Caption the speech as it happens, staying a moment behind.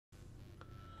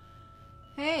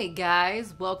Hey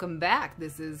guys, welcome back.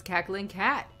 This is Cackling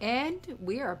Cat, and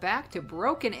we are back to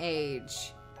Broken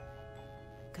Age.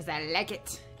 Cause I like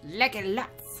it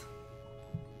lots.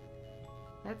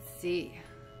 Let's see.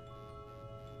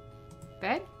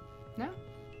 Bed? No?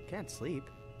 Can't sleep.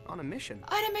 On a mission.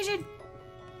 On a mission!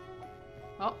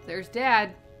 Oh, there's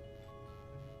Dad.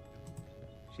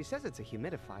 She says it's a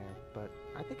humidifier, but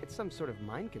I think it's some sort of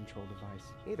mind control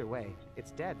device. Either way, it's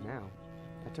dead now.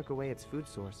 I took away its food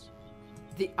source.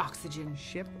 The oxygen.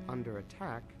 Ship under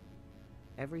attack.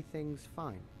 Everything's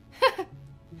fine.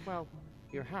 Well,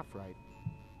 you're half right.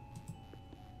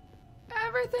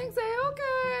 Everything's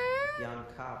a-okay. Young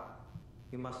cub,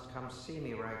 you must come see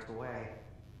me right away.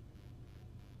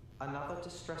 Another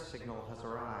distress signal has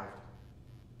arrived.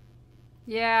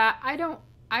 Yeah,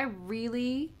 I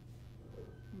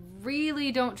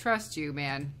really don't trust you,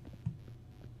 man.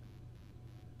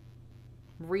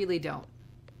 Really don't.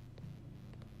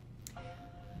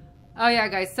 Oh yeah,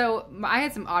 guys, so I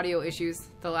had some audio issues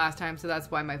the last time, so that's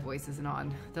why my voice isn't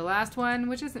on. The last one,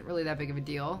 which isn't really that big of a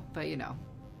deal, but you know.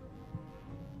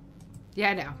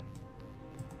 Yeah, I know.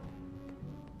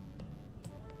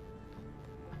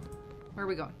 Where are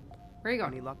we going? Where are you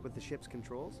going? Any luck with the ship's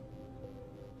controls?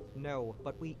 No,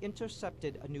 but we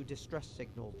intercepted a new distress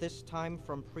signal, this time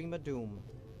from Prima Doom.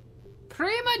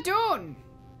 Prima Doom!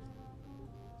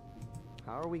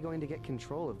 How are we going to get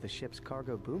control of the ship's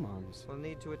cargo boom arms? We'll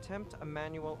need to attempt a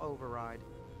manual override.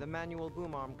 The manual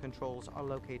boom arm controls are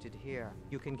located here.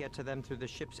 You can get to them through the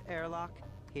ship's airlock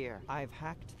here. I've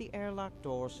hacked the airlock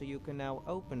door so you can now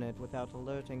open it without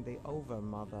alerting the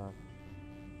Overmother.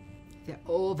 The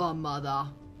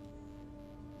Overmother.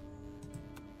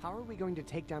 How are we going to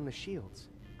take down the shields?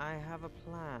 I have a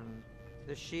plan.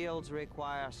 The shields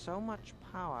require so much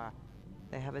power,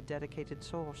 they have a dedicated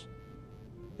source.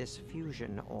 This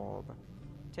fusion orb.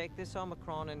 Take this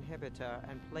Omicron inhibitor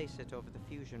and place it over the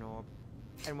fusion orb.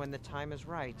 And when the time is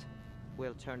right,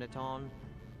 we'll turn it on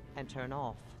and turn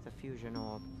off the fusion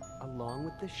orb. Along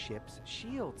with the ship's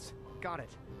shields. Got it.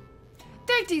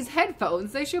 Take these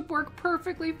headphones, they should work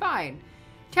perfectly fine.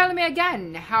 Tell me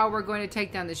again how we're going to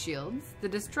take down the shields. The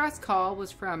distress call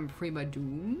was from Prima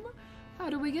Doom. How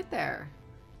do we get there?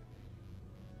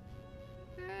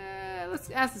 Let's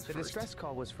ask this first. The distress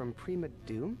call was from Prima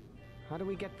Doom? How do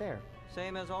we get there?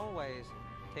 Same as always.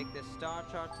 Take this star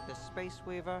chart to the Space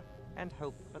Weaver and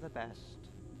hope for the best.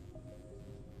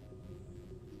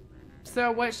 So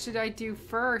what should I do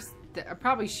first?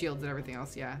 Probably shields and everything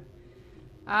else, yeah.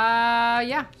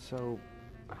 Yeah. So,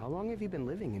 how long have you been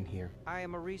living in here? I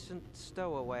am a recent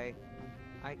stowaway.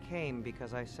 I came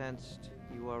because I sensed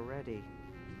you were ready.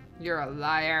 You're a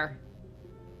liar.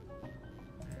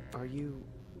 Are you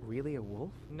really a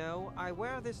wolf? No, I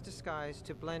wear this disguise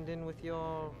to blend in with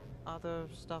your other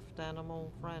stuffed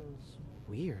animal friends.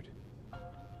 Weird.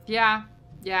 Yeah.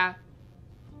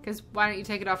 Because why don't you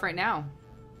take it off right now?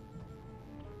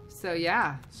 So,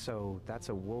 yeah. So, that's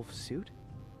a wolf suit?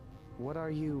 What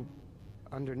are you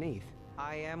underneath?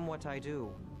 I am what I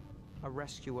do. A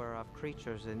rescuer of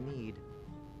creatures in need.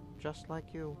 Just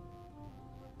like you.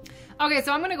 Okay,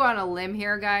 so I'm going to go on a limb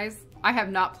here, guys. I have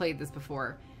not played this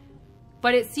before.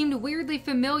 But it seemed weirdly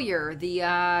familiar.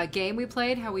 The game we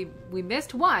played, how we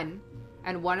missed one.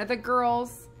 And one of the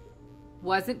girls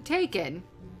wasn't taken.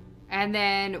 And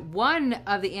then one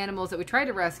of the animals that we tried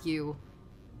to rescue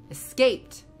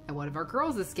escaped. And one of our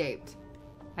girls escaped.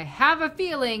 I have a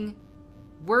feeling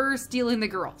we're stealing the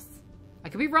girls. I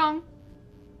could be wrong,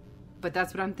 but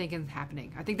that's what I'm thinking is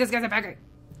happening. I think this guy's a bad guy.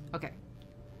 Okay.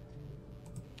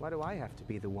 Why do I have to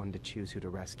be the one to choose who to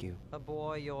rescue? A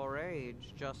boy your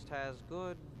age just has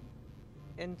good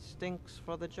instincts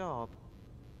for the job.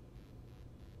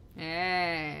 What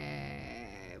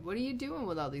are you doing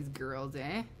with all these girls,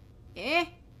 eh?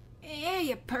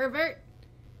 You pervert.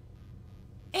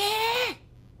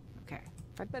 Okay.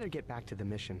 I'd better get back to the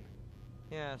mission.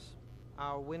 Yes,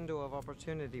 our window of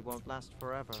opportunity won't last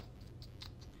forever.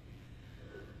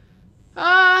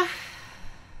 I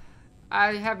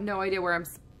have no idea where I'm...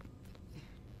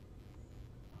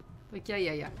 Like,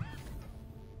 yeah.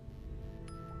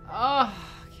 Oh.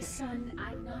 Okay. Son,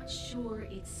 I'm not sure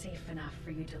it's safe enough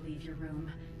for you to leave your room.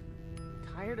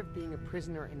 Tired of being a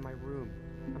prisoner in my room.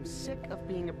 I'm sick of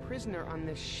being a prisoner on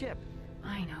this ship.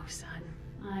 I know, son.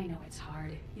 I know it's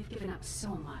hard. You've given up so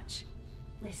much.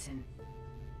 Listen,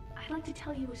 I'd like to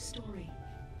tell you a story.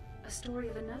 A story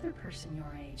of another person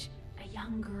your age. A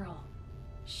young girl.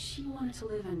 She wanted to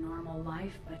live a normal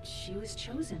life, but she was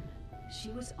chosen. She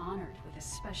was honored with a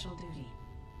special duty.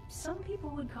 Some people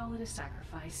would call it a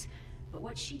sacrifice, but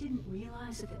what she didn't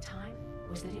realize at the time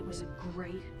was that it was a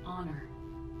great honor.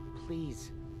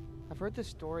 Please, I've heard the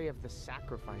story of the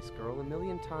Sacrifice Girl a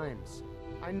million times.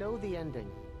 I know the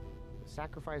ending. The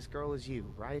Sacrifice Girl is you,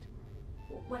 right?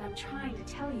 What I'm trying to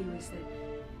tell you is that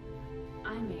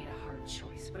I made a hard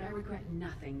choice, but I regret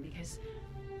nothing because...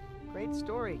 Great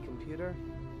story, computer.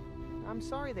 I'm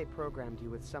sorry they programmed you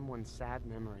with someone's sad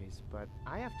memories, but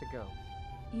I have to go.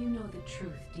 You know the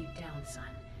truth deep down, son.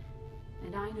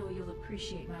 And I know you'll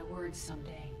appreciate my words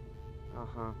someday.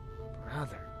 Uh-huh.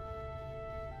 Brother.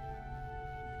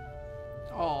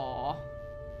 Aw.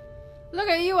 Look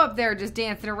at you up there just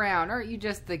dancing around. Aren't you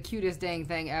just the cutest dang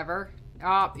thing ever?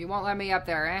 Oh, you won't let me up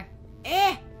there,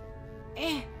 eh?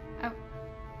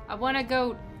 I want to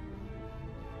go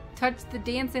touch the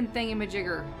dancing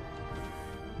thingamajigger.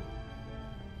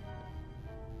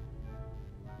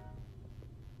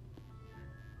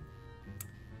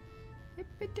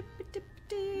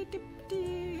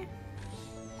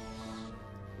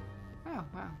 Oh,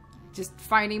 wow. Just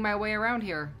finding my way around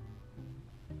here.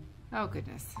 Oh,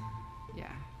 goodness.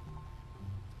 Yeah.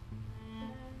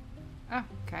 Oh,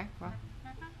 okay. Well.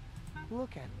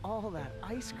 Look at all that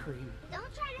ice cream.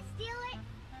 Don't try to steal it.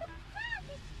 The path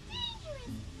is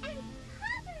dangerous and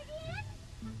covered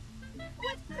in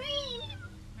with cream.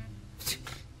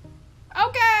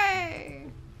 Okay.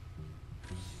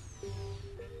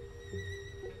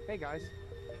 Hey, guys.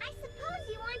 I suppose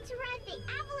you want to ride the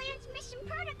Avalanche Mission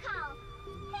Protocol.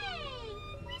 Hey,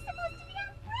 we're supposed to be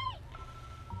on break.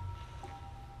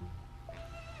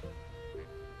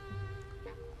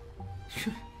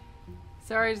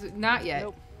 Sorry, not yet.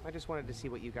 Nope. I just wanted to see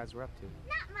what you guys were up to.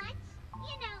 Not much.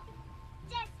 You know,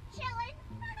 just chilling.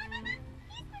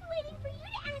 He's been waiting for you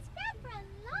to ask that for a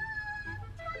long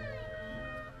time.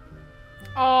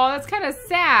 Oh, that's kind of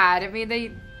sad. I mean,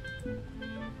 they...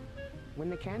 When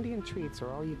the candy and treats are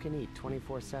all you can eat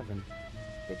 24/7,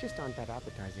 they just aren't that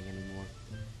appetizing anymore.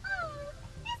 Oh,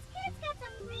 this kid's got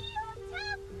some real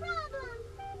tough problems.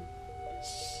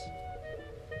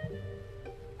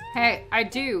 Hey, I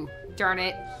do. Darn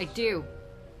it. I do.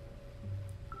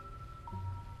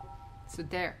 So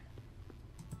there.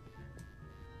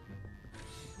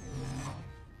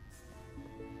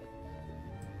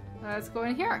 Let's go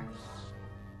in here.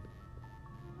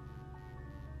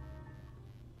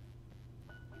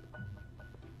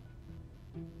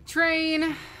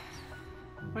 Train.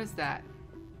 What is that?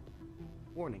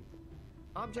 Warning.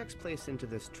 Objects placed into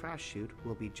this trash chute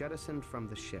will be jettisoned from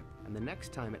the ship, and the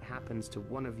next time it happens to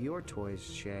one of your toys,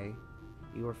 Shay,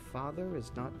 your father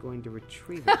is not going to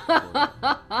retrieve it for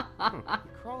you.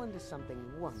 You crawl into something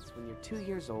once when you're 2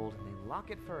 years old, and they lock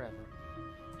it forever.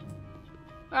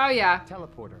 Oh, yeah.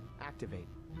 Teleporter, activate.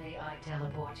 May I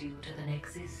teleport you to the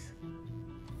Nexus?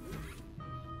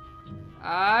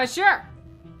 Sure.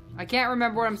 I can't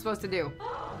remember what I'm supposed to do.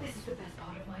 Oh, this is the best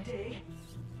part of my day.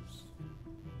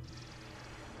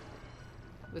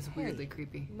 It was weirdly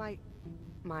creepy. My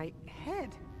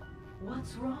head.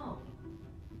 What's wrong?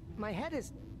 My head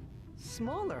is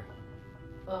smaller.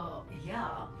 Oh,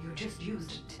 yeah, you just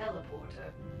used a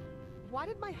teleporter. Why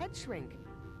did my head shrink?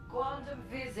 Quantum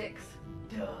physics.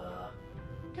 Duh.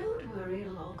 Don't worry,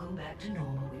 it'll all go back to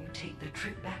normal when you take the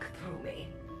trip back through me,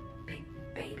 big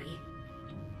baby.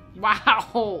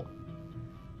 Wow.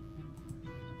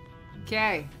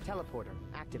 Okay. Teleporter,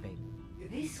 activate.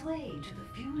 This way to the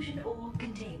fusion orb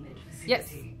containment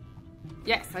facility.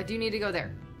 Yes. Yes, I do need to go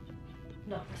there.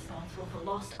 Not responsible for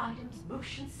lost items,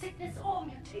 motion sickness, or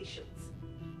mutations.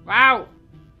 Wow.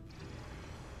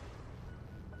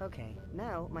 Okay,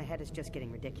 now my head is just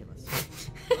getting ridiculous.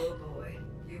 Oh boy,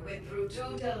 you went through 2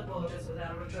 teleporters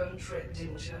without a return trip,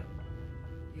 didn't you?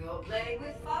 You're playing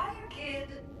with fire, kid.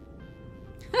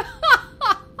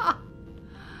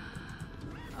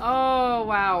 Oh,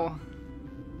 wow.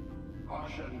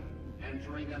 Caution,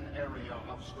 entering an area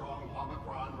of strong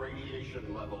Omicron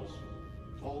radiation levels.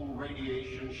 Full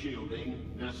radiation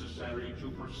shielding necessary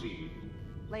to proceed.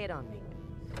 Lay it on me.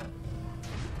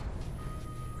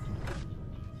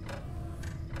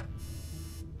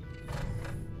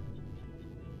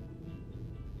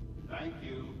 Thank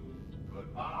you.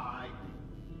 Goodbye.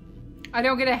 I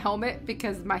don't get a helmet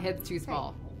because my head's too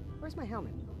small. Hey, where's my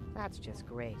helmet? That's just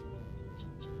great.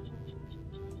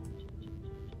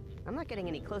 I'm not getting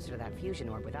any closer to that fusion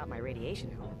orb without my radiation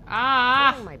helmet.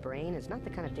 Ah! Killing my brain is not the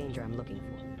kind of danger I'm looking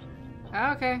for.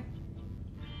 Okay.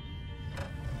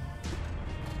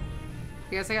 I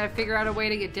guess I gotta figure out a way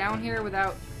to get down here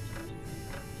without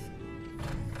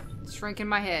shrinking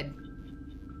my head.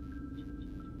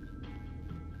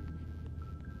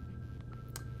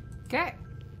 Okay.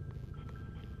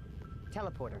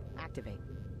 Teleporter, activate.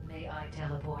 May I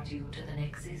teleport you to the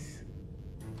Nexus?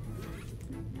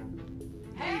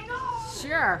 Hang on!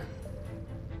 Sure.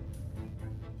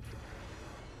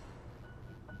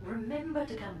 remember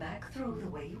to come back through the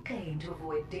way you came to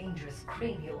avoid dangerous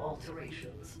cranial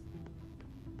alterations.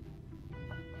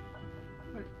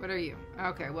 What are you?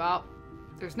 Okay, well,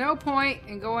 there's no point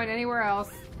in going anywhere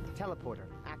else. Teleporter,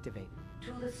 activate.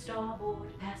 To the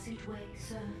starboard passageway,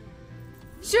 sir.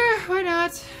 Sure, why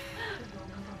not? No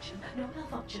malfunction, no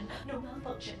malfunction, no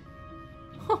malfunction.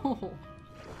 Oh.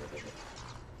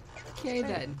 Okay,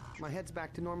 then. My head's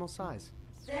back to normal size.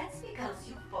 That's because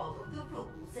you followed the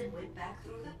rules and went back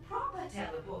through the proper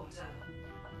teleporter.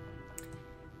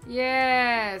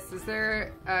 Yes. Is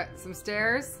there some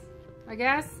stairs? I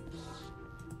guess.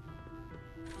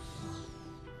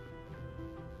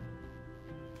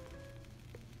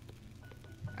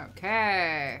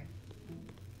 Okay.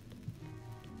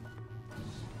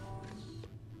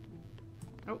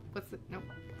 Oh, what's it? Nope.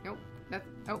 Nope. That's,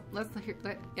 oh, let's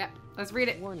read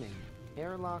it. Warning.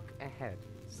 Airlock ahead.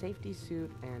 Safety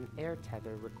suit and air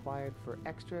tether required for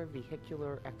extra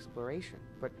vehicular exploration.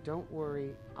 But don't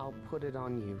worry, I'll put it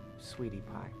on you, sweetie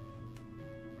pie.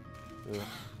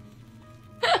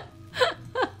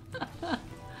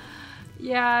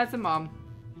 Yeah, it's a mom.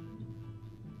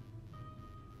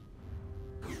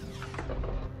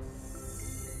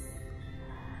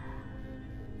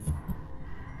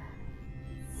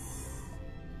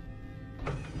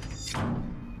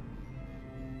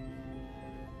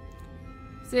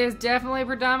 So it's definitely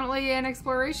predominantly an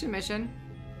exploration mission.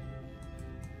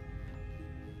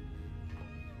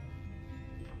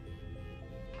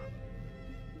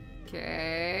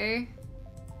 Okay.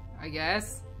 I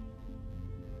guess.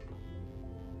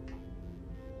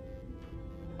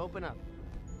 Open up.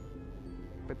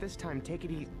 But this time, take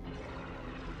it easy.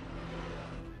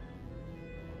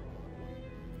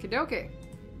 Kadoke.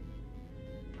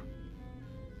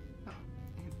 Oh,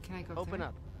 can I go Open there?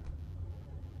 up.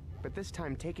 But this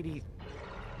time, take it easy.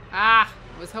 Ah,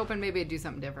 I was hoping maybe it'd do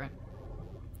something different.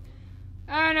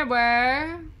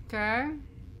 Anyway, okay.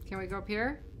 Can we go up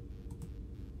here?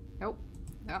 Nope.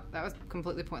 No, that was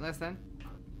completely pointless then.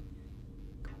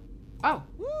 Oh,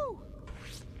 Woo!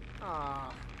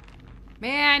 Ah.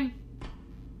 man.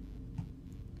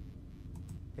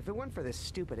 If it weren't for this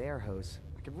stupid air hose,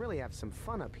 I could really have some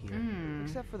fun up here.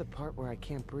 Except for the part where I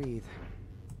can't breathe.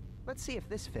 Let's see if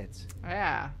this fits.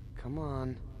 Yeah. Come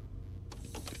on.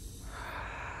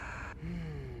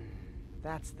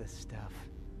 That's the stuff.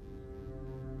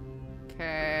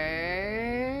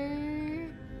 Okay.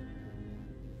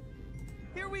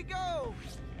 Here we go!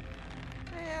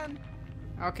 Man.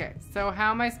 Okay, so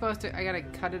how am I supposed to... I gotta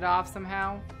cut it off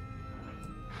somehow?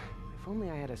 If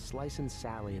only I had a Slice and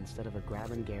Sally instead of a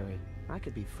Grab and Gary. I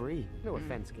could be free. No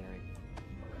offense, Gary.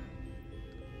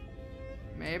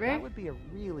 Maybe? That would be a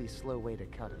really slow way to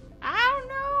cut it. I don't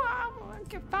know.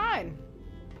 Okay, fine.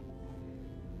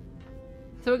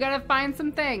 So we gotta find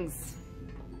some things.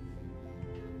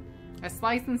 A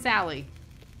Slice and Sally.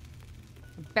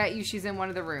 I bet you she's in one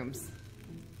of the rooms.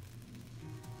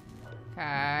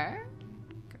 Okay.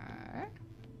 Okay.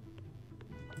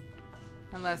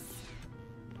 Unless...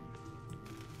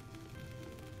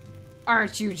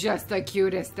 Aren't you just the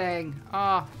cutest thing?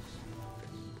 Oh.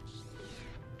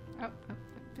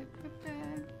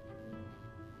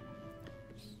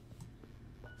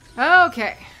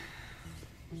 Okay.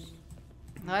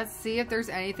 Let's see if there's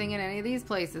anything in any of these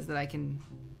places that I can...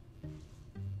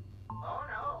 Oh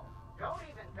no, don't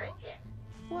even think it.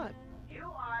 What? You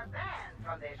are banned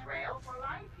from this rail for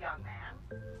life, young man.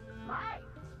 Life.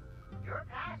 Your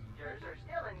passengers are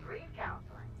still in grief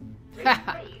counseling. Please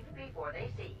leave before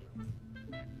they see you.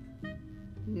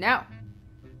 No.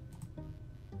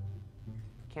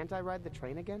 Can't I ride the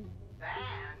train again?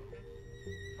 Banned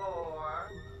for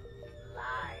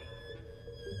life.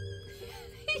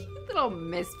 Little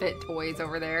misfit toys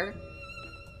over there.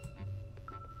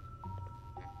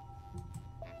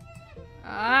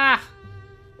 Ah!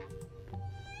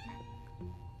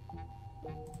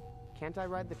 Can't I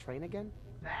ride the train again?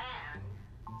 Banned.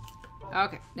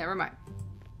 Okay, never mind.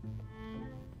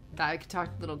 Thought I could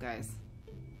talk to little guys.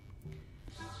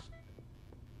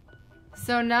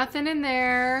 So nothing in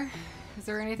there. Is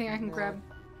there anything I can grab?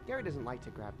 Gary doesn't like to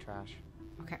grab trash.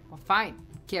 Okay, well fine,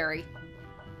 Gary.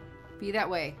 Be that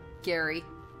way, Gary.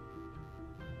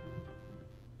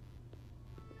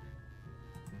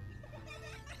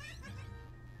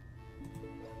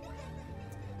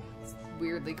 It's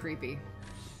weirdly creepy.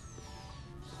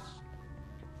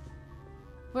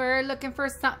 We're looking for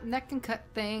something that can cut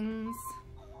things.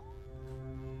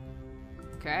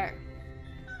 Okay.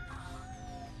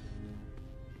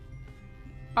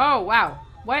 Oh, wow.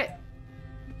 What?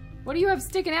 What do you have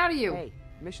sticking out of you? Hey,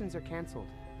 missions are canceled.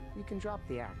 You can drop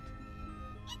the act.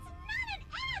 It's not an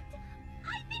act!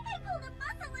 I think I pulled a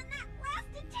muscle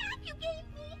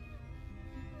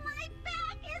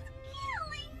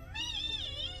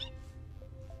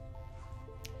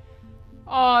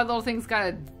Oh, that little thing's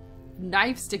got a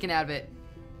knife sticking out of it.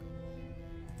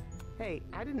 Hey,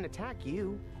 I didn't attack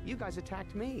you. You guys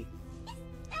attacked me. Is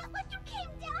that what you came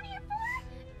down here for?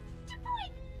 To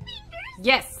point fingers?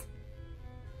 Yes.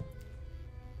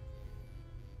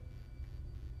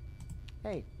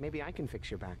 Hey, maybe I can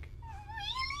fix your back.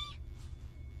 Really?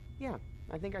 Yeah,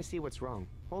 I think I see what's wrong.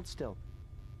 Hold still.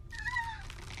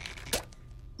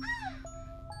 Yes!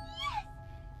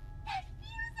 That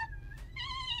feels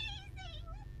amazing!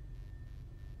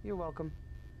 You're welcome.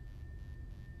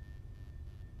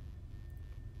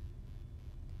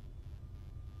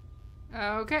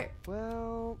 Okay.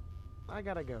 Well, I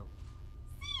gotta go.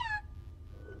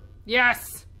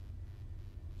 Yes.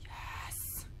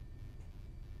 Yes.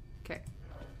 Okay.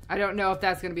 I don't know if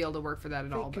that's going to be able to work for that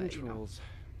at all, Fake but you know. controls.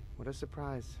 What a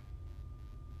surprise.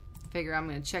 Figure I'm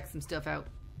going to check some stuff out.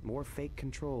 More fake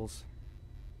controls.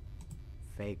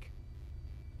 Fake.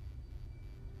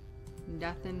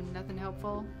 Nothing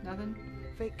helpful? Nothing?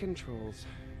 Fake controls.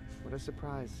 What a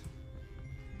surprise.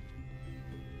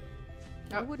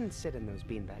 Oh. I wouldn't sit in those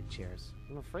beanbag chairs.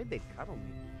 I'm afraid they'd cuddle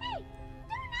me. Hey, don't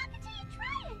knock until you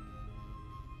try it.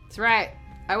 That's right.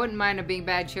 I wouldn't mind a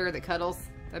beanbag chair that cuddles.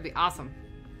 That'd be awesome.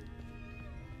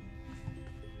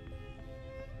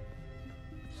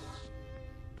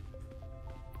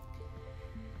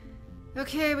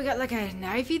 Okay, we got like a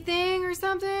knifey thing or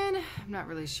something. I'm not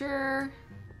really sure.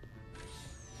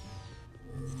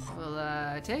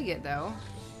 We'll take it though.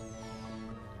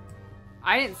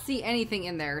 I didn't see anything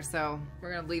in there, so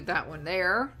we're gonna leave that one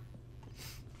there.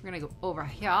 We're gonna go over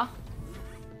here.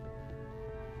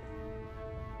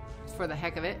 Just for the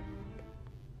heck of it.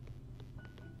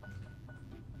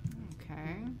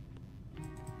 Okay.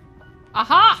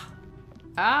 Aha!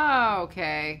 Oh,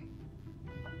 okay.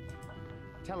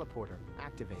 Teleporter,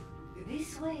 activate.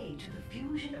 This way to the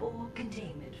fusion orb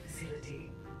containment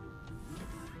facility.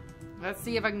 Let's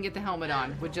see if I can get the helmet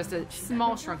on with just a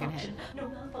small shrunken head. No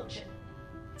malfunction.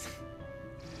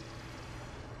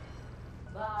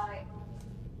 Bye.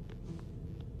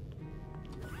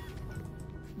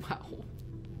 Wow.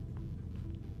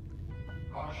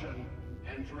 Caution,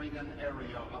 entering an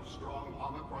area of strong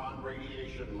Omicron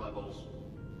radiation levels.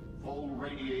 Full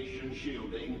radiation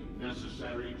shielding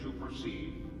necessary to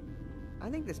proceed. I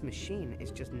think this machine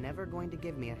is just never going to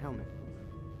give me a helmet.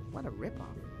 What a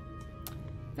ripoff.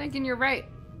 Thinking you're right.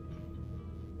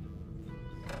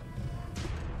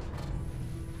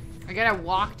 I gotta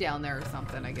walk down there or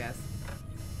something, I guess.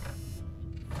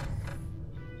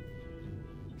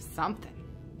 Something.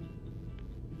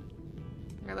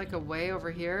 Is there like a way over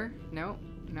here? Nope.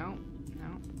 Nope.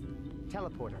 Nope.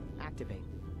 Teleporter, activate.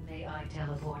 May I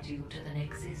teleport you to the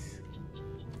Nexus?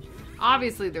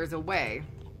 Obviously there's a way.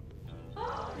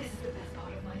 Oh, this is the best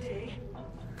part of my day.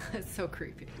 That's so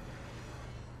creepy.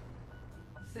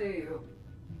 See you.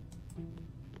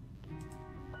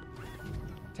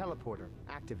 Teleporter,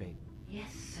 activate.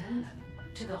 Yes, sir.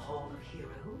 To the Hall of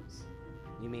Heroes?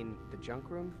 You mean the junk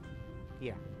room?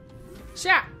 Yeah.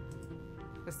 Sha!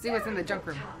 Let's see what's in the junk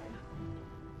room.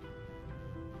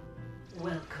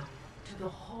 Welcome to the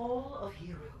Hall of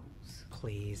Heroes.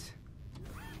 Please.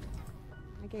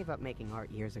 I gave up making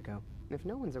art years ago. And if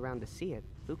no one's around to see it,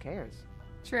 who cares?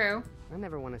 True. I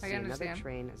never want to I see another understand.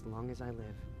 train as long as I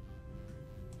live.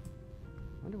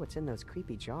 Wonder what's in those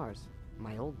creepy jars.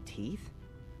 My old teeth?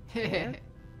 Hair?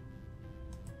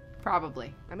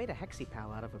 Probably. I made a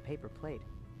hexipal out of a paper plate.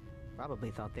 Probably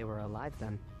thought they were alive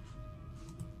then.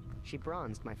 She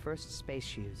bronzed my first space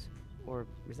shoes. Or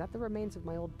is that the remains of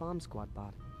my old bomb squad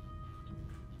bot?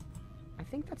 I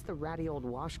think that's the ratty old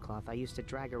washcloth I used to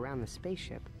drag around the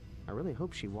spaceship. I really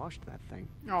hope she washed that thing.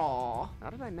 Aww. How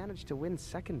did I manage to win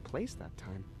second place that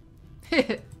time?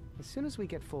 As soon as we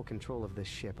get full control of this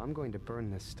ship, I'm going to burn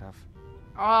this stuff.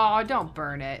 Oh, don't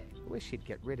burn it. I wish she'd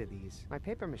get rid of these. My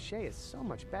paper mache is so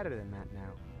much better than that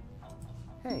now.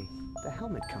 Hey, the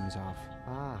helmet comes off.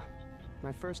 Ah,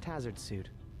 my first hazard suit.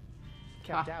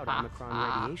 Kept out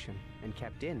Omicron radiation, and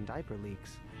kept in diaper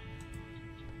leaks.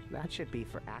 That should be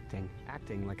for acting.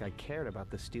 Acting like I cared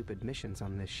about the stupid missions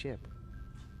on this ship.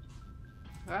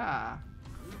 Ah.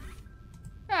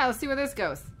 Yeah, let's see where this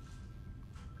goes.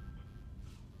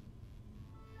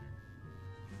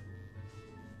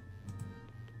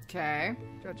 Okay.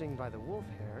 Judging by the wolf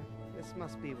hair, this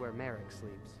must be where Merrick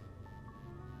sleeps.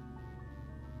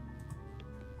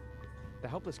 The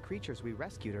helpless creatures we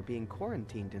rescued are being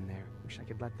quarantined in there. Wish I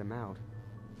could let them out.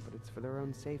 But it's for their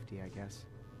own safety, I guess.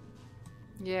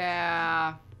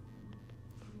 Yeah.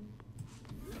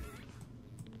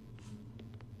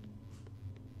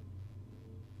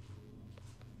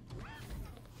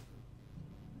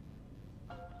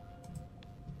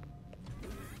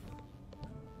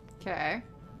 Okay.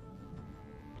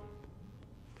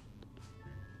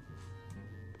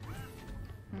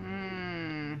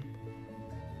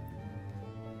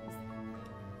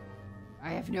 I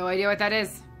have no idea what that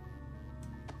is.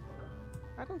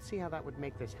 I don't see how that would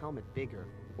make this helmet bigger,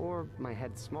 or my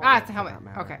head smaller. Ah, it's a for helmet. that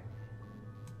matter. Okay.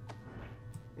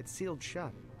 It's sealed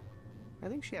shut. I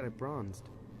think she had it bronzed.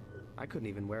 I couldn't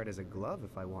even wear it as a glove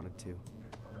if I wanted to.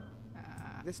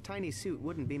 This tiny suit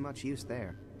wouldn't be much use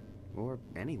there. Or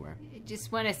anywhere. I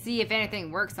just want to see if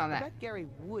anything works on I that. bet Gary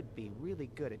would be really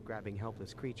good at grabbing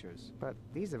helpless creatures, but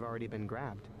these have already been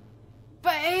grabbed.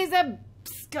 But he's a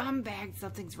scumbag.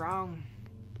 Something's wrong.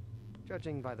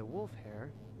 Judging by the wolf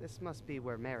hair, this must be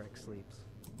where Merrick sleeps.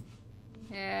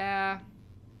 Yeah.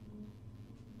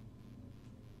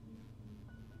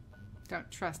 Don't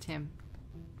trust him.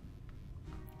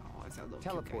 Oh, it's a little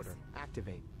cute, Teleporter, guys.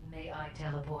 activate. May I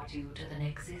teleport you to the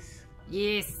Nexus?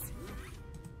 Yes.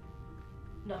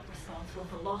 Not responsible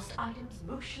for lost items,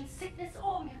 motion sickness,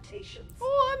 or mutations.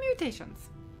 Oh, mutations.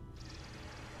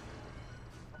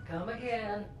 Come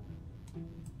again.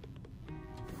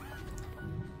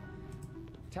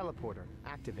 Teleporter,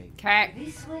 activate. Okay.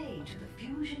 This way to the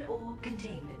fusion orb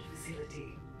containment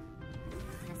facility.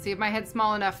 Let's see if my head's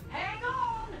small enough. Hang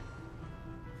on!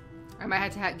 I might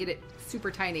have to get it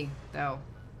super tiny, though.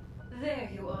 There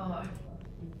you are.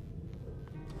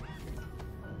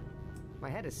 My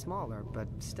head is smaller, but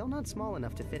still not small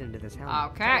enough to fit into this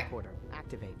helmet. Okay. Teleporter,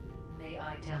 activate. May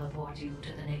I teleport you to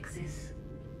the Nexus?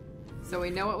 So we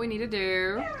know what we need to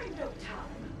do. There ain't no time.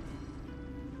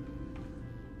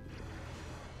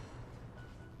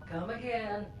 Come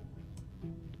again.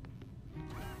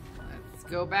 Let's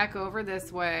go back over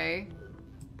this way.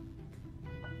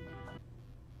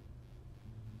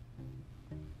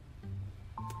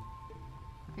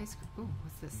 Okay, ooh,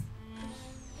 what's this?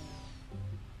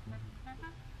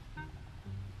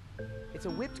 It's a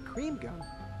whipped cream gun.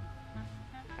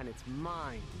 And it's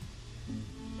mine.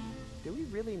 Do we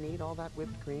really need all that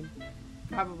whipped cream?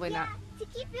 Probably not. To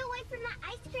keep you away from that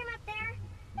ice cream up there,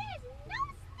 there's no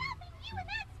stopping you with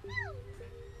that spoon.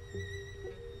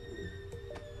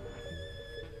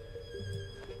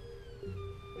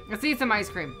 Let's eat some ice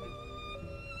cream.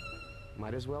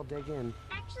 Might as well dig in.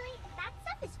 Actually, that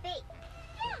stuff is fake.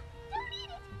 Yeah, don't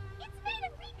eat it. It's made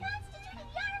of reconstituted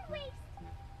yarn waste.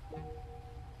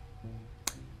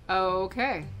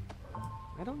 Okay.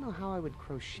 I don't know how I would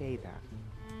crochet that.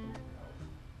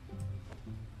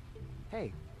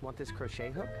 Hey, want this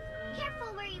crochet hook?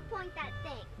 Careful where you point that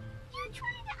thing. You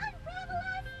trying to unravel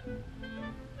us?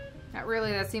 Not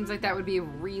really. That seems like that would be a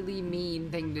really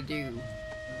mean thing to do.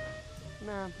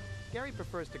 Nah, Gary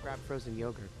prefers to grab frozen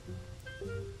yogurt.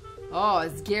 Oh,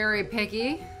 is Gary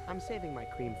picky? I'm saving my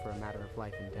cream for a matter of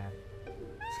life and death.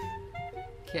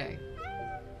 Okay.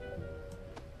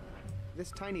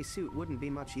 This tiny suit wouldn't be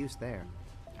much use there.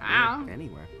 I Or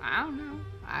anywhere. don't know.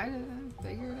 I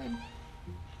figured I'd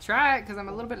try it because I'm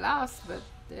a little bit lost, but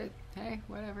hey,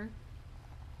 whatever.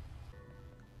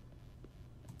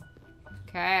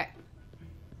 Okay.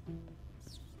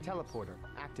 Teleporter,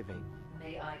 activate.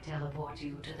 May I teleport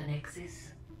you to the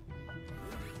Nexus?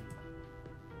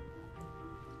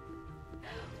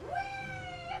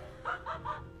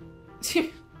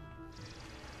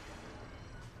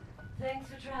 Thanks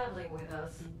for traveling with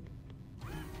us.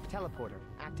 Teleporter,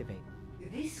 activate.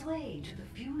 This way to the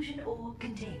fusion orb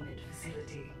containment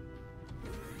facility.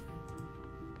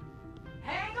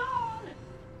 Hang on!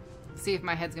 See if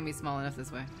my head's gonna be small enough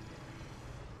this way.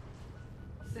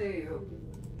 See you.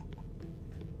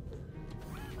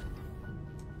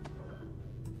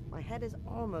 My head is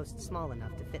almost small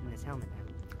enough to fit in this helmet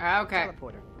now. Okay.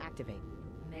 Teleporter, activate.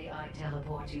 May I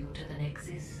teleport you to the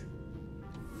Nexus?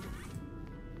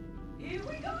 Here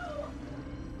we go!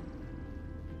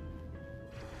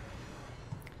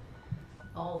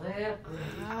 All there?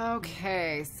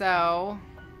 Okay, so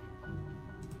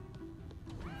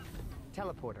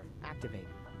Teleporter, activate.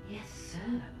 Yes,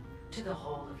 sir. To the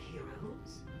Hall of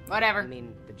Heroes? whatever. You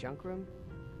mean the junk room?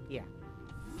 Yeah.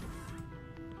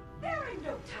 There ain't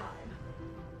no time.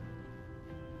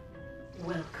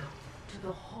 Welcome to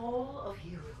the Hall of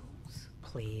Heroes.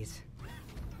 Please.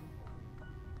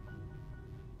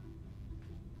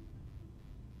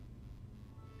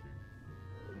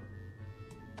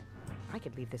 I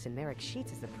could leave this in Merrick's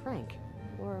sheets as a prank.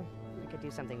 Or I could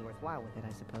do something worthwhile with it,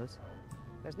 I suppose.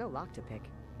 There's no lock to pick.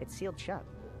 It's sealed shut.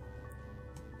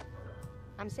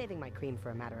 I'm saving my cream for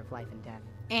a matter of life and death.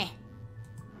 Eh.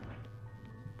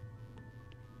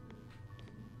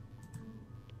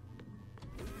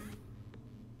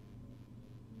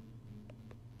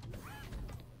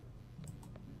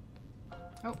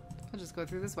 Oh, I'll just go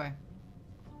through this way.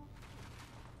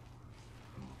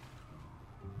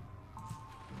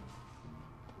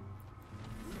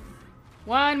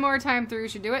 One more time through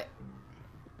should do it.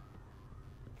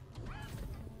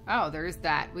 Oh, there's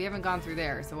that. We haven't gone through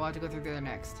there, so we'll have to go through there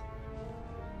next.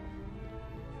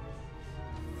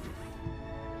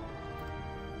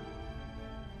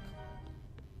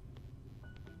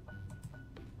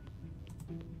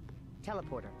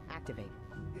 Teleporter, activate.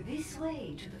 This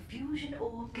way to the fusion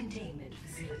orb containment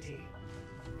facility.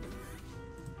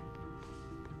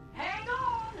 Hang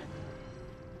on!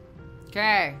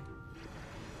 Okay.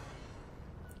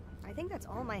 I think that's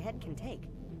all my head can take.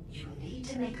 You need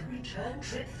to make a return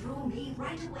trip through me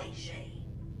right away, Shay.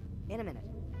 In a minute.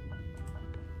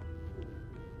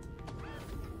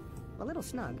 A little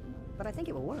snug, but I think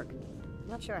it will work.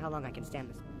 Not sure how long I can stand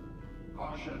this.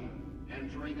 Caution.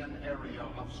 Entering an area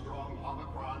of strong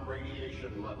Omicron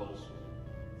radiation levels.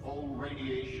 Full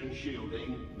radiation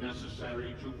shielding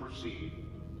necessary to proceed.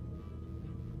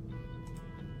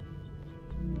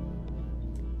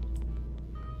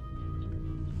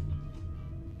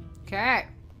 Okay.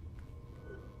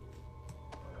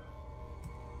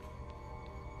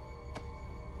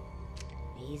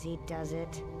 Easy does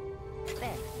it.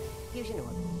 There. Fusion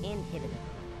orb. Inhibited.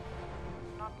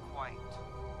 Not quite.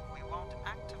 We won't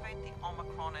activate the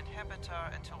Omicron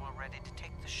inhibitor until we're ready to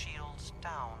take the shields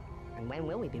down. And when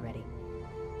will we be ready?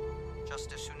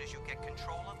 Just as soon as you get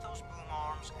control of those boom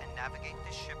arms and navigate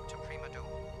this ship to Prima Doom.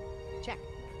 Check.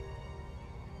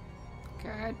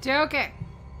 Good. Okay.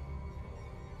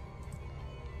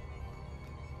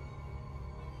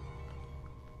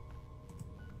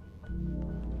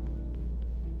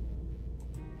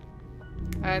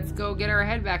 Let's go get our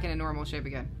head back into normal shape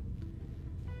again.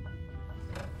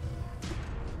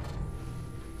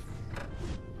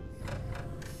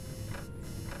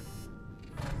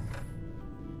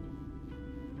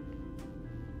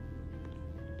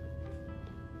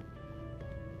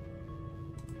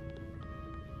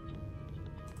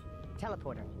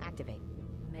 Teleporter, activate.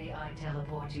 May I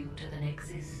teleport you to the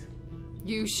Nexus?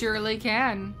 You surely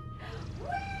can.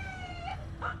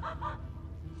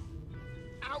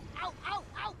 Ow, ow, ow,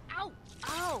 ow, ow,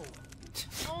 ow!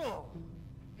 Oh!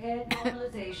 Head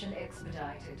normalization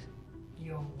expedited.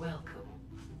 You're welcome.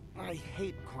 I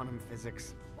hate quantum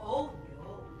physics. Oh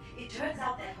no, it turns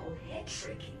out that whole head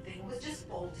shrinking thing was just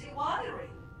faulty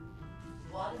wiring.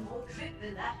 One more trip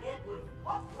and that head would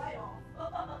pop right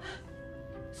off.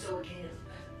 So again,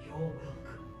 you're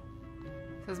welcome.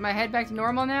 So is my head back to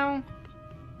normal now?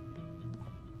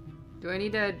 Do I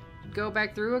need to go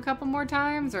back through a couple more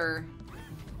times, or?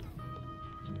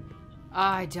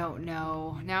 I don't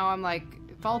know. Now I'm like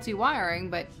faulty wiring,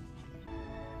 but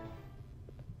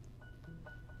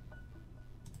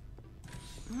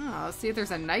oh, let's see if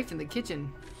there's a knife in the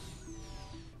kitchen.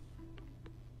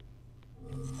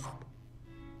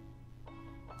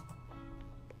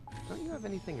 Don't you have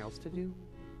anything else to do?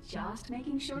 Just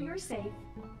making sure you're safe.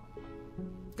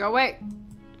 Go away.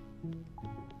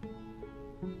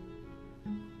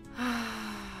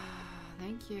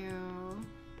 Thank you.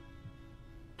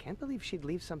 Can't believe she'd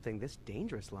leave something this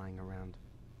dangerous lying around.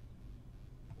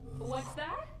 What's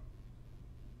that?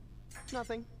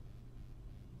 Nothing.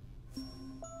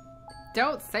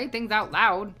 Don't say things out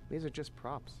loud. These are just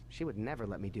props. She would never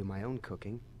let me do my own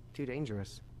cooking. Too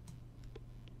dangerous.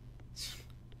 It's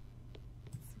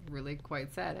really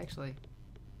quite sad, actually.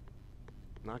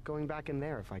 Not going back in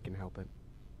there if I can help it.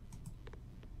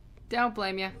 Don't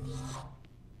blame you.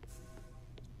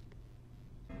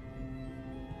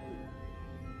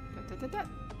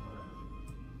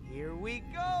 Here we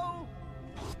go!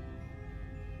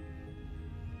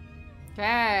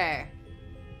 Okay.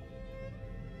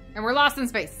 And we're lost in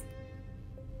space.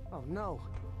 Oh no.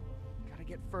 Gotta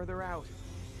get further out.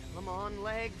 Come on,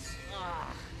 legs.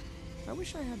 Ah. I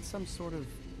wish I had some sort of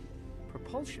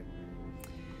propulsion.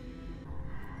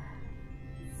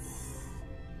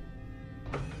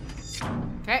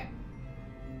 Okay.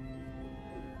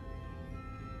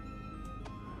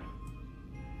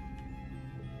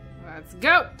 Let's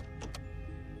go.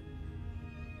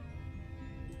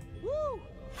 Woo!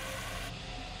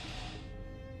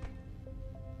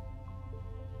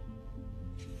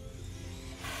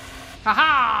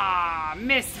 Haha!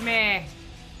 Missed me.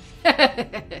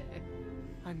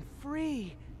 I'm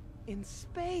free in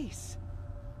space.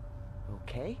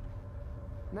 Okay.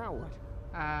 Now what?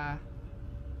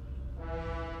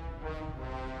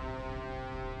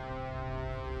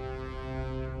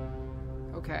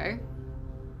 Okay.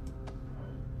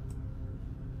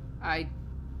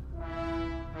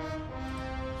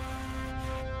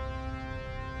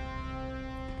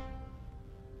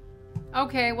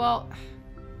 Okay, well...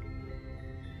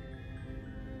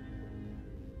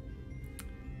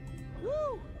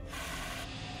 Woo!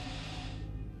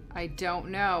 I don't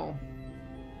know.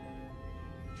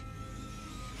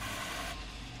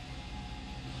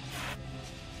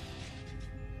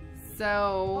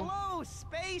 So... Hello,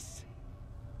 space!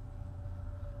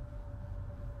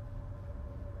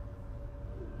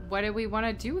 What do we want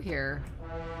to do here?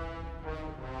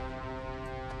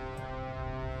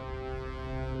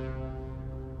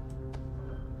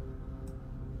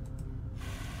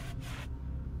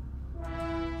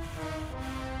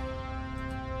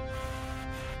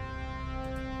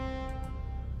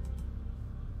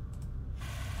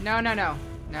 No, no, no.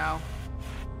 No.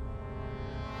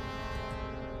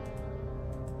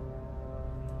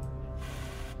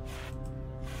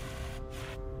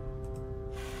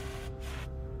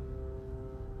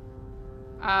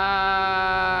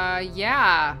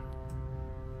 Yeah.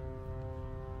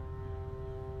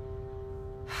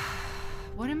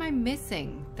 What am I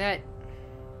missing? That...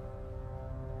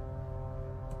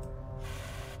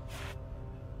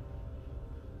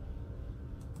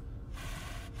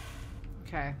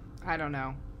 Okay, I don't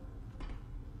know.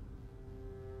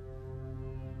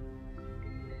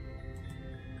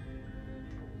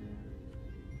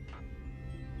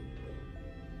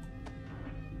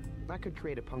 That could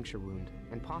create a puncture wound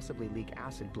and possibly leak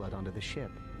acid blood onto the ship.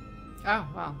 Oh,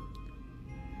 well.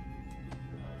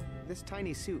 This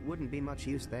tiny suit wouldn't be much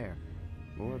use there.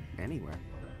 Or anywhere.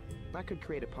 That could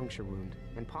create a puncture wound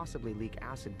and possibly leak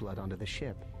acid blood onto the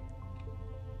ship.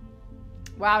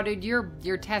 Wow, dude,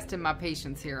 you're testing my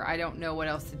patience here. I don't know what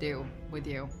else to do with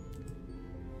you.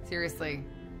 Seriously.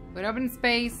 Went up in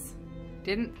space.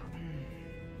 Didn't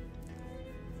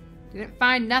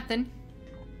find nothing.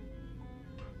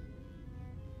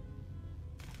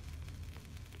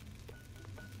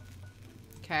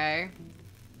 Okay.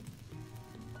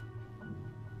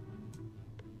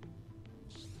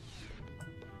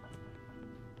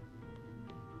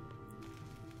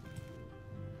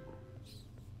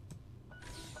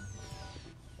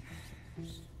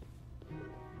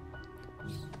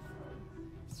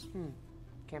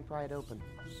 Can't pry it open.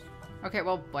 Okay,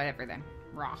 well, whatever then.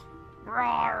 Raw.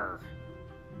 Rawr.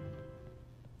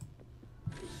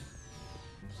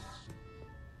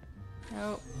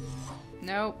 Nope.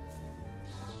 Nope.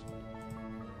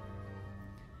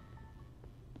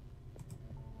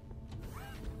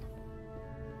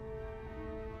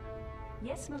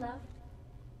 Yes, my love.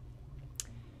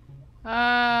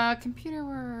 Computer,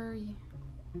 where are you?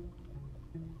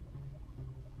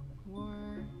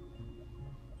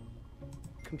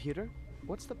 Computer?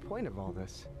 What's the point of all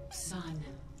this? Son,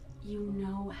 you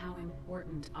know how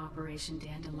important Operation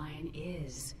Dandelion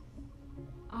is.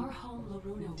 Our home,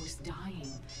 Loruna, was dying,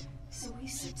 so we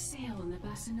set sail in the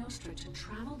Bassa Nostra to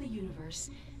travel the universe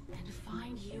and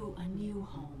find you a new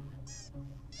home.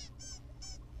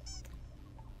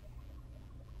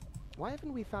 Why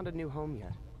haven't we found a new home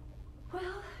yet?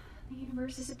 Well, the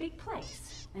universe is a big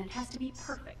place, and it has to be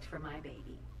perfect for my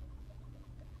baby.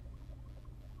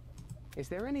 Is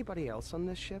there anybody else on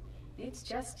this ship? It's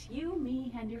just you,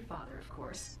 me, and your father, of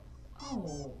course.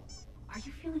 Oh, are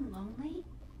you feeling lonely?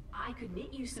 I could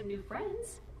knit you some new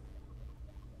friends.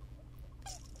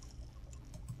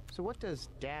 So what does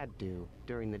Dad do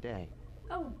during the day?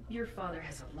 Oh, your father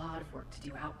has a lot of work to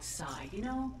do outside, you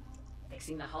know?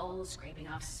 Fixing the hull, scraping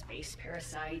off space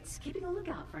parasites, keeping a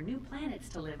lookout for new planets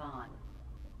to live on.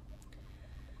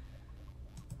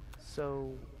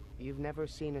 So, you've never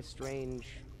seen a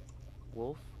strange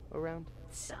wolf around?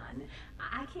 Son,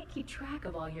 I can't keep track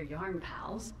of all your yarn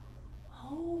pals.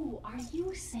 Oh, are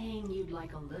you saying you'd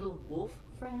like a little wolf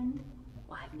friend?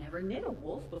 Well, I've never knit a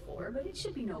wolf before, but it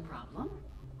should be no problem.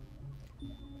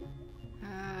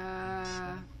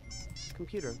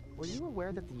 Computer, were you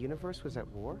aware that the universe was at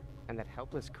war? And that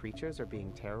helpless creatures are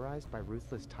being terrorized by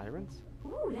ruthless tyrants?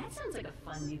 Ooh, that sounds like a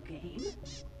fun new game.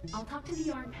 I'll talk to the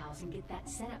yarn pals and get that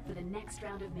set up for the next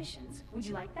round of missions. Would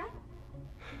you like that?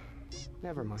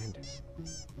 Never mind.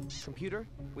 Computer,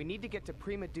 we need to get to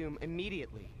Prima Doom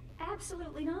immediately.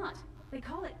 Absolutely not. They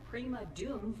call it Prima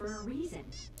Doom for a reason.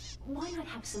 Why not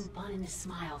have some fun in the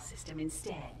smile system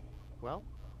instead? Well,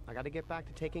 I gotta get back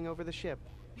to taking over the ship.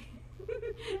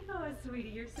 Oh, sweetie,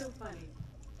 you're so funny.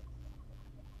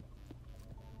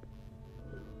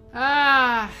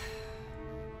 Ah.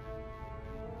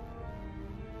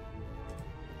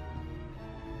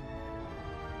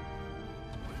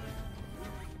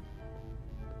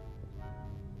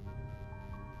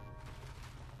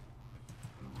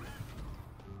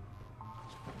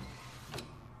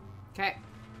 Okay.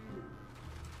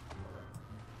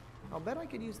 I'll bet I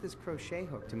could use this crochet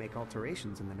hook to make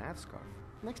alterations in the nav scarf.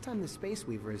 Next time the Space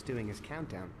Weaver is doing his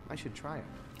countdown, I should try it.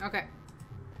 Okay.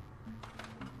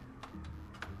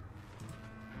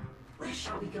 Where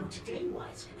shall we go today,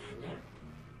 wise commander?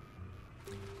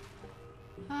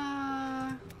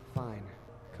 Fine.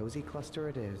 Cozy cluster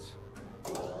it is.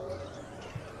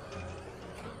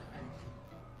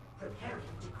 Preparing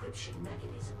decryption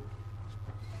mechanism.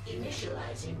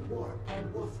 Initializing warp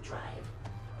and wolf drive.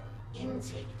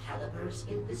 Intake calipers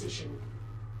in position.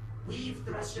 Weave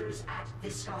thrusters at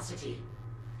viscosity.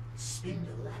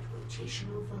 Spindle at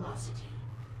rotational velocity.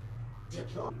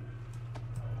 Deploy.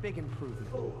 Big improvement.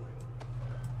 4,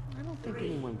 I don't think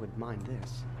anyone would mind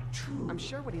this. 2, I'm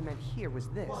sure what he meant here was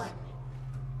this. 1.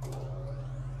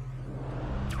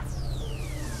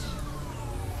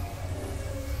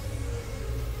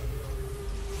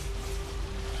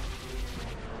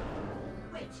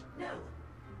 Wait, no.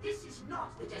 This is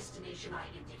not the destination I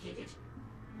indicated.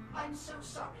 I'm so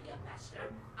sorry, young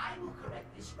master. I will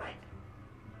correct this right.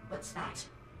 What's that?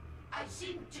 I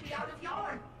seem to be out of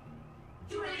yarn.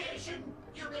 Humiliation!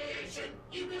 Humiliation!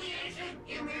 Humiliation!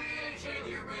 Humiliation!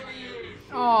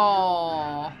 Humiliation!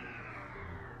 Oh.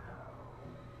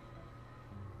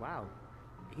 Wow.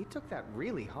 He took that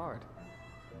really hard.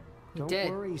 He Don't did.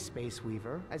 worry, Space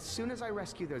Weaver. As soon as I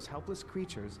rescue those helpless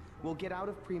creatures, we'll get out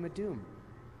of Prima Doom.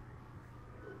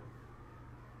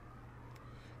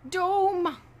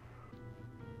 Doom.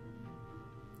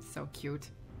 So cute.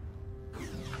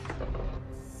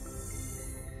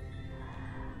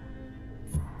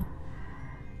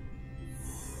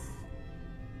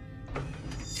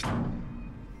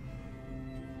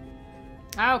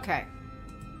 Okay.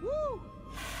 Woo!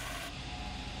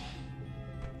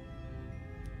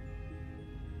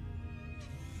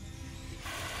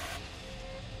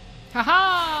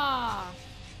 Haha!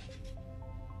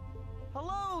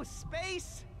 Hello,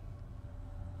 space!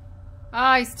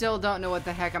 I still don't know what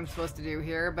the heck I'm supposed to do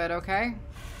here, but okay.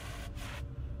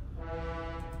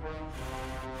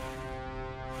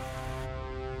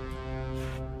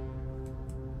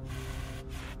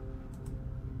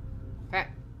 Okay.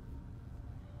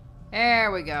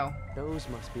 There we go. Those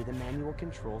must be the manual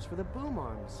controls for the boom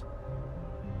arms.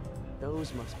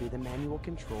 Those must be the manual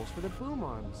controls for the boom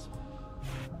arms.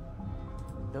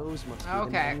 Those must be the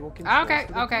manual controls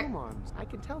for the boom arms. I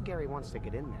can tell Gary wants to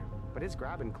get in there, but his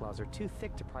grabbing claws are too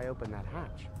thick to pry open that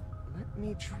hatch. Let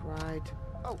me try to...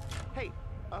 Oh, hey!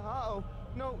 Uh-oh!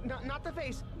 No, not the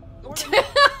face! Or the neck!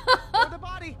 Or the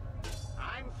body!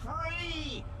 I'm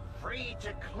free! Free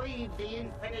to cleave the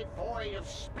infinite void of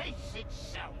space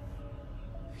itself!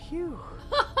 Phew.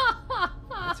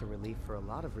 That's a relief for a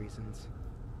lot of reasons.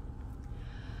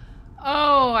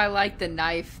 Oh, I like the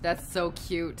knife. That's so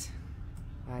cute.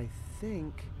 I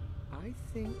think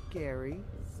Gary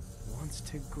wants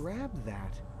to grab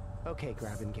that. Okay,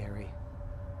 grabbing Gary.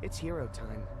 It's hero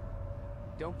time.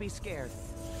 Don't be scared.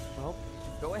 Well,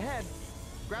 go ahead.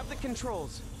 Grab the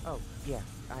controls. Oh, yeah,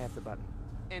 I have the button.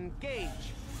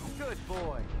 Engage. Good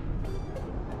boy.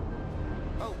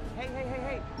 Oh,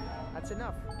 hey. That's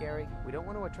enough, Gary. We don't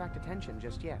want to attract attention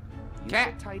just yet. You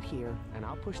sit tight here, and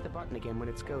I'll push the button again when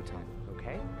it's go time,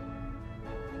 okay?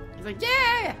 He's like,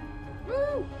 yeah!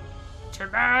 Woo!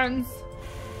 Turbines!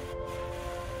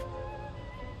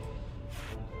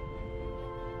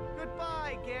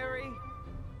 Goodbye, Gary.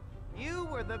 You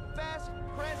were the best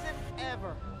present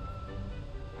ever.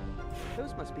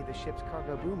 Those must be the ship's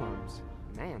cargo boom arms.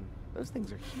 Man, those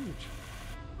things are huge.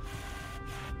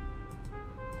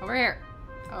 Over here.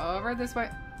 Over this way.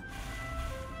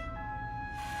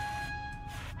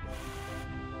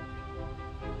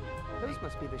 Those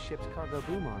must be the ship's cargo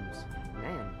boom arms.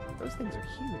 Man, those things are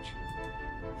huge.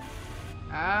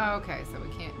 Okay, so we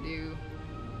can't do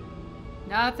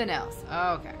nothing else.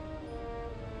 Okay.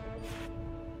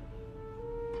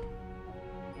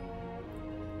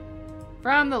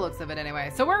 From the looks of it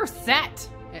anyway. So we're set,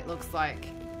 it looks like.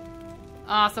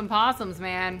 Awesome possums,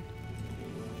 man.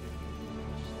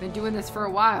 Been doing this for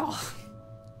a while.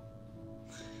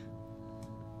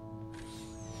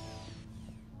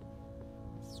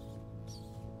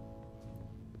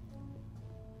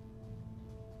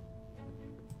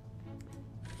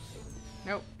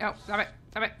 Nope, nope, stop it,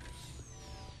 stop it.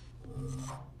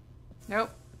 Nope.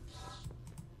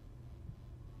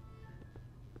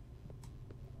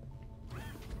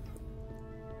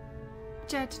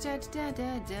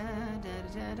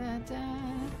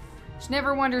 She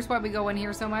never wonders why we go in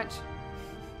here so much.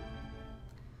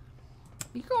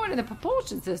 You go into the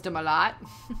propulsion system a lot.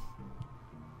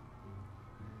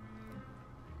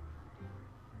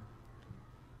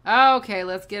 Okay,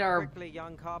 let's get our Quickly,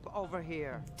 young cop, over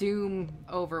here. doom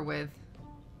over with.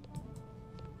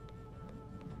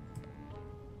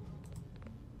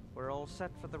 We're all set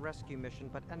for the rescue mission,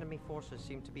 but enemy forces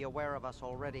seem to be aware of us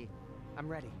already. I'm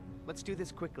ready. Let's do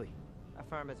this quickly.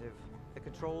 Affirmative. The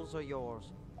controls are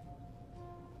yours.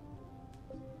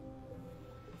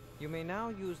 You may now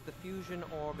use the fusion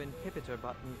orb inhibitor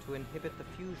button to inhibit the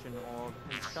fusion orb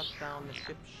and shut down the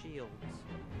ship's shields.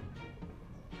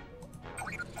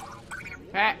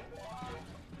 Okay.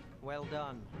 Well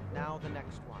done. Now the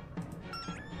next one.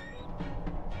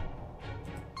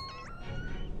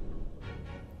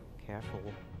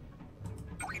 Careful.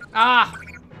 Ah!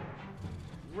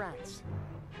 Rats.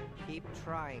 Keep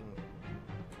trying.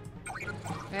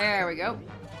 There we go.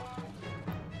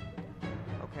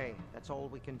 Okay, that's all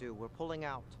we can do. We're pulling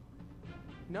out.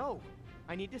 No,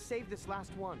 I need to save this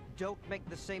last one. Don't make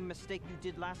the same mistake you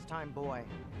did last time, boy.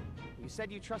 You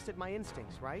said you trusted my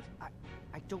instincts, right?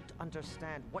 I don't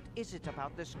understand. What is it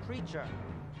about this creature?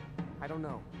 I don't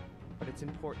know, but it's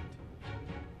important.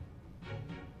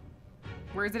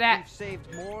 Where's it at? We've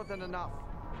saved more than enough.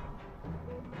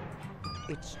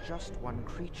 It's just one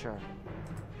creature.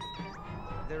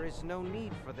 There is no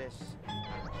need for this.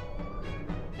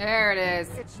 There it is.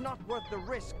 It's not worth the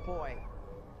risk, boy.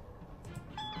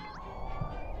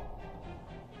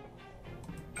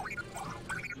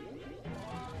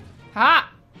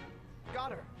 Ha!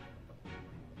 Got her.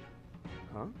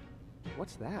 Huh?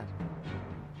 What's that?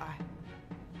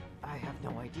 I have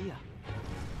no idea.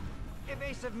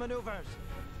 Evasive maneuvers.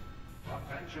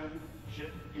 Attention,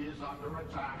 ship is under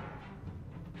attack.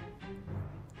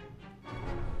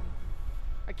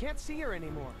 I can't see her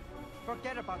anymore.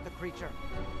 Forget about the creature.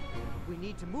 We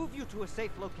need to move you to a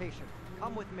safe location.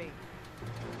 Come with me.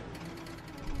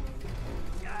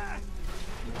 Ah!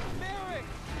 Merrick!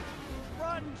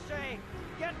 Run, Shay!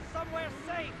 Get somewhere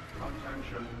safe!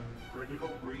 Attention, critical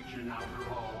breach in outer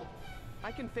hull.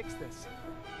 I can fix this.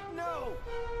 No!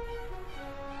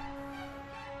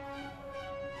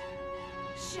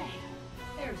 Shay,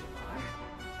 there you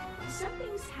are.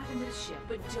 Something's happened to the ship,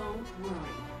 but don't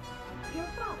worry. Your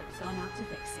father's gone out to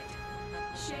fix it.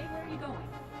 Shay, where are you going?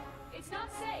 It's not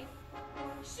safe.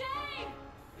 Shay!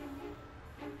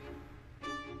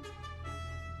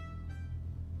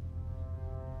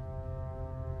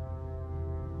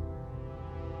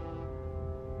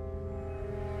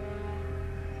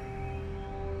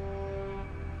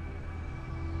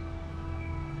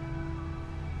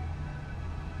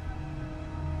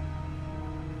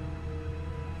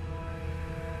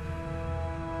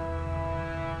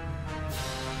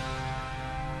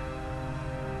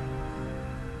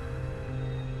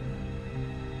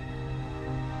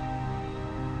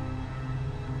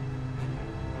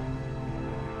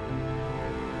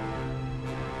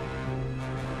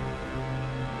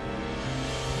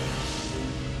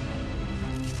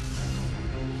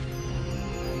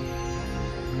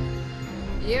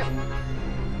 Yep.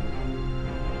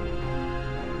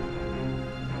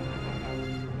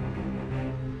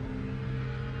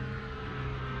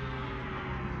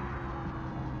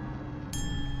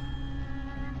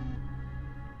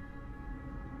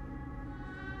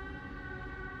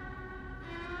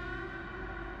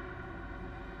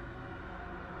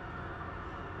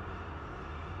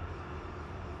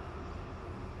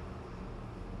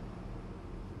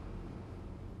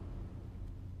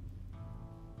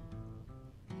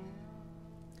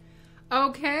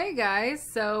 Okay, guys,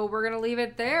 so we're going to leave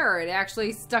it there. It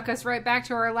actually stuck us right back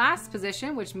to our last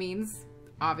position, which means,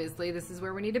 obviously, this is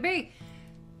where we need to be.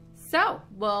 So,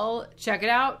 we'll check it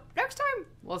out next time.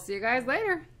 We'll see you guys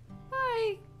later.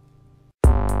 Bye.